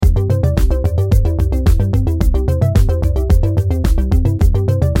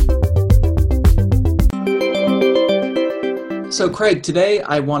So, Craig, today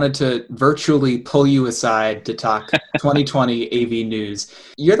I wanted to virtually pull you aside to talk 2020 AV news.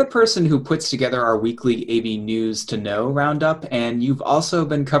 You're the person who puts together our weekly AV News to Know roundup, and you've also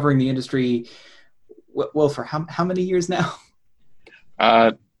been covering the industry, well, for how many years now?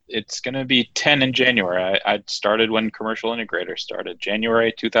 Uh, it's going to be 10 in January. I started when Commercial Integrator started,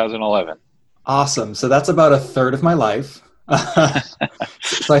 January 2011. Awesome. So that's about a third of my life.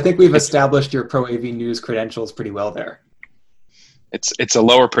 So I think we've established your pro AV news credentials pretty well there. It's a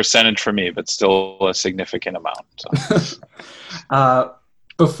lower percentage for me, but still a significant amount. So. uh,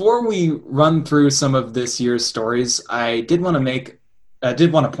 Before we run through some of this year's stories, I did want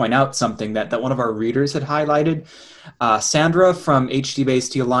to point out something that one of our readers had highlighted. Sandra from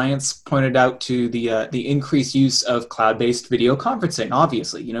HD-Based Alliance pointed out to the increased use of cloud-based video conferencing.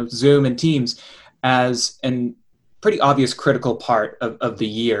 Obviously, Zoom and Teams as an pretty obvious critical part of the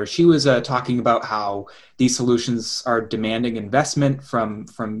year. She was talking about how these solutions are demanding investment from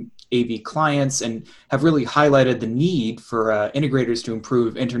AV clients and have really highlighted the need for integrators to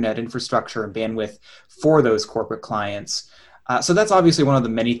improve internet infrastructure and bandwidth for those corporate clients. So that's obviously one of the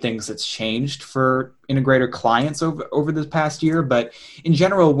many things that's changed for integrator clients over the past year. But in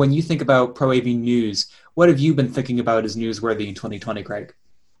general, when you think about Pro AV News, what have you been thinking about as newsworthy in 2020, Craig?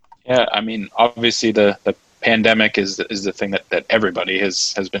 Yeah, I mean, obviously the pandemic is the thing that everybody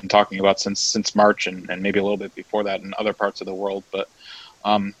has been talking about since March and maybe a little bit before that in other parts of the world. But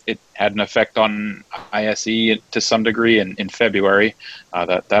it had an effect on ISE to some degree in February.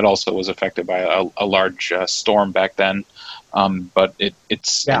 That also was affected by a large storm back then. But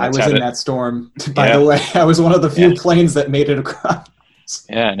it's I was in that storm. By yeah, the way, I was one of the few planes that made it across.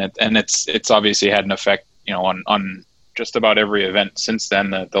 Yeah, and it's obviously had an effect, on just about every event since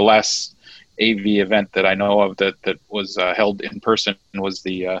then. The last AV event that I know of that was held in person was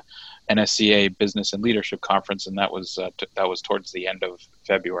the NSCA Business and Leadership Conference, and that was towards the end of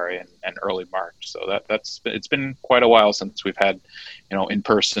February and early March. So it's been quite a while since we've had, in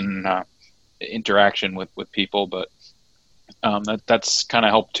person interaction with people, but that's kind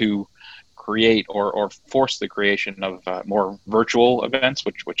of helped to create or force the creation of more virtual events,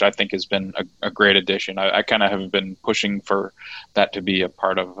 which I think has been a great addition. I kind of have been pushing for that to be a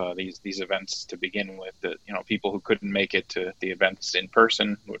part of these events to begin with. That people who couldn't make it to the events in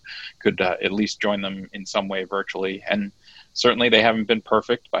person could at least join them in some way virtually. And certainly they haven't been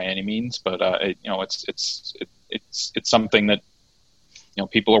perfect by any means, but it's something that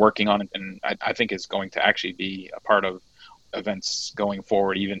people are working on, and I think is going to actually be a part of events going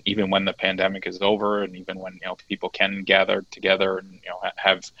forward, even when the pandemic is over, and even when people can gather together and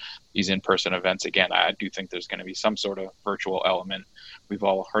have these in-person events again. I do think there's going to be some sort of virtual element. We've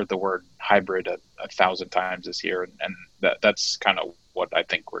all heard the word hybrid a 1,000 times this year, and that's kind of what I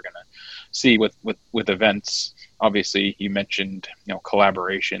think we're going to see with events. Obviously, you mentioned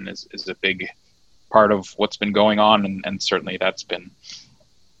collaboration is a big part of what's been going on, and certainly that's been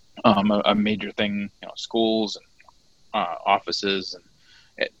a major thing. Schools and offices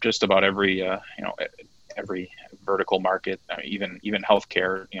and just about every every vertical market, even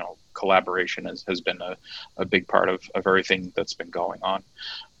healthcare, collaboration has been a big part of everything that's been going on.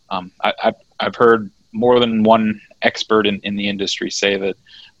 I've heard more than one expert in the industry say that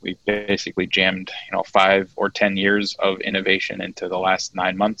we basically jammed 5 or 10 years of innovation into the last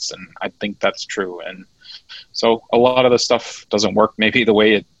 9 months, and I think that's true. And so a lot of the stuff doesn't work maybe the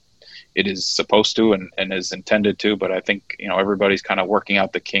way it is supposed to and is intended to, but I think everybody's kind of working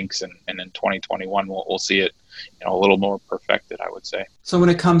out the kinks, and in 2021 we'll see it a little more perfected, I would say. So when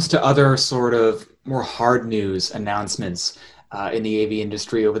it comes to other sort of more hard news announcements in the AV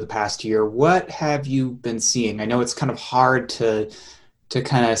industry over the past year, what have you been seeing? I know it's kind of hard to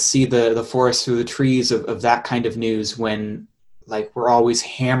kind of see the forest through the trees of that kind of news when we're always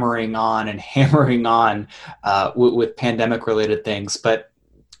hammering on with pandemic related things, but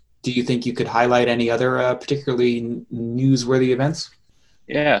do you think you could highlight any other particularly newsworthy events?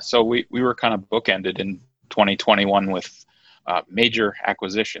 Yeah, so we were kind of bookended in 2021 with major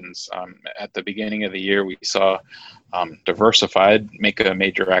acquisitions. At the beginning of the year, we saw Diversified make a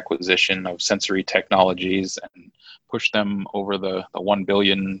major acquisition of Sensory Technologies and push them over the $1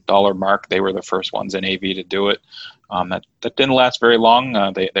 billion mark. They were the first ones in AV to do it. That didn't last very long.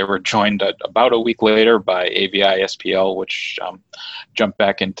 They were joined about a week later by AVI SPL, which jumped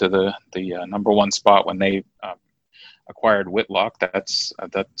back into the number one spot when they acquired Whitlock. That's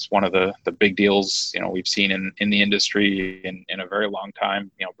one of the big deals we've seen in the industry in a very long time.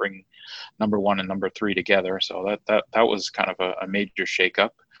 Bring number one and number three together. So that was kind of a major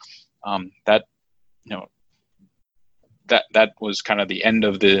shakeup. That that was kind of the end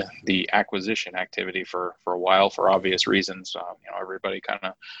of the acquisition activity for a while, for obvious reasons. Everybody kind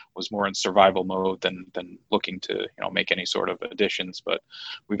of was more in survival mode than looking to make any sort of additions. But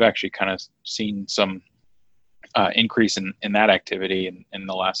we've actually kind of seen some increase in that activity in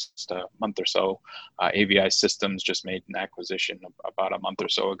the last month or so. AVI Systems just made an acquisition about a month or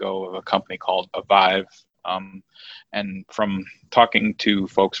so ago of a company called Avive. And from talking to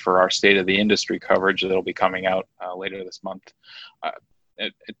folks for our State of the Industry coverage that'll be coming out later this month,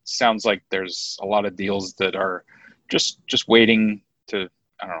 it sounds like there's a lot of deals that are just waiting to,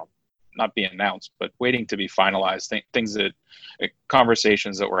 I don't know, not be announced, but waiting to be finalized. Things that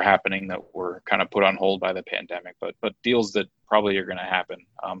conversations that were happening that were kind of put on hold by the pandemic, but deals that probably are going to happen.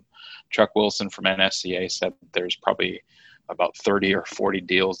 Chuck Wilson from NSCA said there's probably about 30 or 40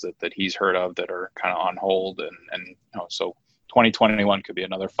 deals that he's heard of that are kind of on hold, and so 2021 could be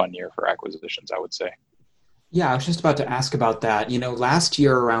another fun year for acquisitions, I would say. Yeah, I was just about to ask about that. Last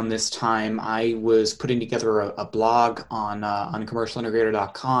year around this time, I was putting together a blog on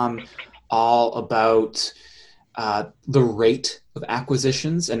commercialintegrator.com all about the rate of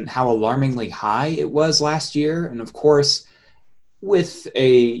acquisitions and how alarmingly high it was last year. And of course, with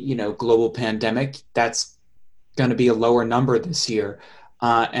a global pandemic, that's going to be a lower number this year.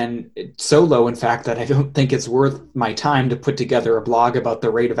 And it's so low, in fact, that I don't think it's worth my time to put together a blog about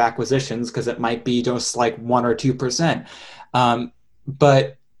the rate of acquisitions, because it might be just like 1 or 2%.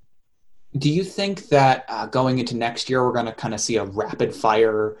 But do you think that going into next year, we're going to kind of see a rapid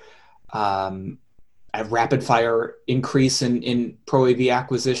fire increase in Pro AV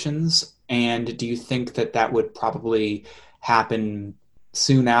acquisitions? And do you think that would probably happen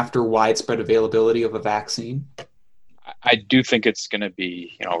soon after widespread availability of a vaccine? I do think it's going to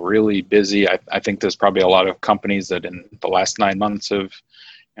be, really busy. I think there's probably a lot of companies that in the last 9 months have,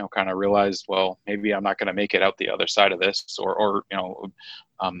 kind of realized, well, maybe I'm not going to make it out the other side of this, or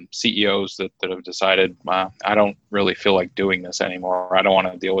CEOs that have decided, I don't really feel like doing this anymore. I don't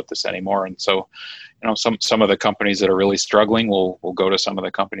want to deal with this anymore. And so, some of the companies that are really struggling will go to some of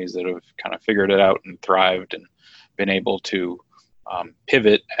the companies that have kind of figured it out and thrived and been able to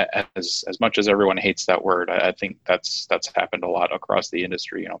pivot. As much as everyone hates that word, I think that's happened a lot across the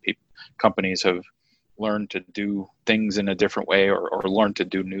industry. Companies have learned to do things in a different way, or learn to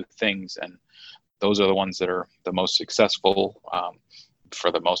do new things, and those are the ones that are the most successful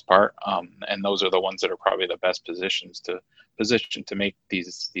for the most part, and those are the ones that are probably the best position to make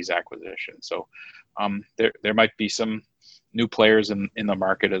these acquisitions. So there might be some new players in the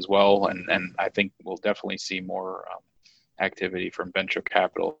market as well, and I think we'll definitely see more activity from venture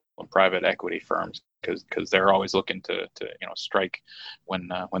capital and private equity firms, because they're always looking to strike when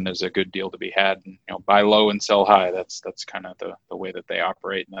there's a good deal to be had, and buy low and sell high. That's kind of the way that they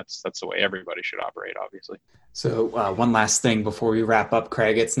operate, and that's the way everybody should operate, obviously. So one last thing before we wrap up,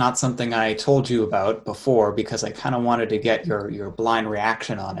 Craig. It's not something I told you about before, because I kind of wanted to get your blind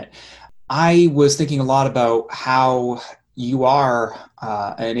reaction on it. I was thinking a lot about how you are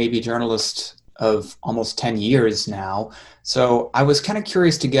an AV journalist of almost 10 years now. So I was kind of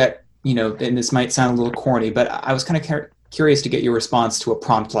curious to get, and this might sound a little corny, but I was kind of curious to get your response to a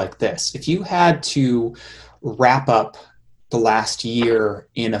prompt like this. If you had to wrap up the last year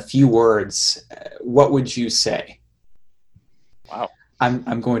in a few words, what would you say? Wow.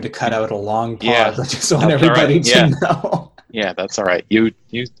 I'm going to cut out a long pause. Yeah, I just want everybody to know. Yeah, that's all right. You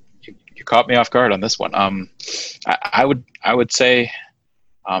caught me off guard on this one. I would say,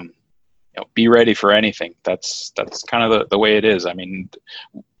 be ready for anything. That's kind of the way it is. I mean,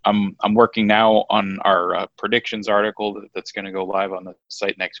 I'm working now on our predictions article that's going to go live on the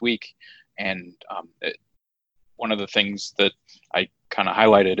site next week, and one of the things that I kind of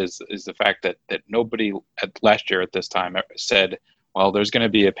highlighted is the fact that nobody last year at this time said, well, there's going to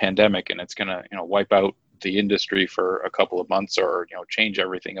be a pandemic and it's going to wipe out the industry for a couple of months, or change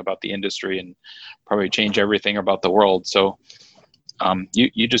everything about the industry and probably change everything about the world. So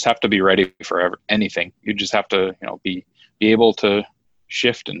you just have to be ready for anything. You just have to be able to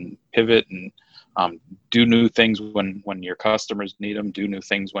shift and pivot and do new things when your customers need them. Do new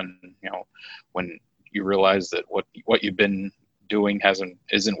things when you realize that what you've been doing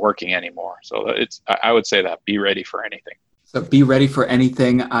isn't working anymore. So I would say that be ready for anything. So be ready for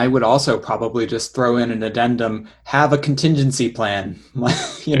anything. I would also probably just throw in an addendum: have a contingency plan.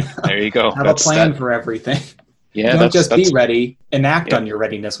 There you go. Have a plan for everything. Yeah, don't just be ready. Enact on your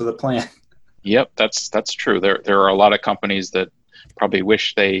readiness with a plan. Yep, that's true. There are a lot of companies that probably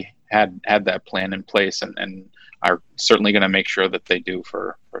wish they had that plan in place, and are certainly going to make sure that they do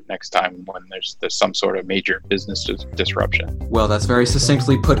for next time when there's some sort of major business disruption. Well, that's very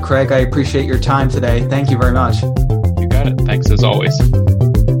succinctly put, Craig. I appreciate your time today. Thank you very much. You got it. got it. Thanks as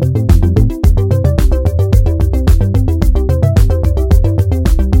always.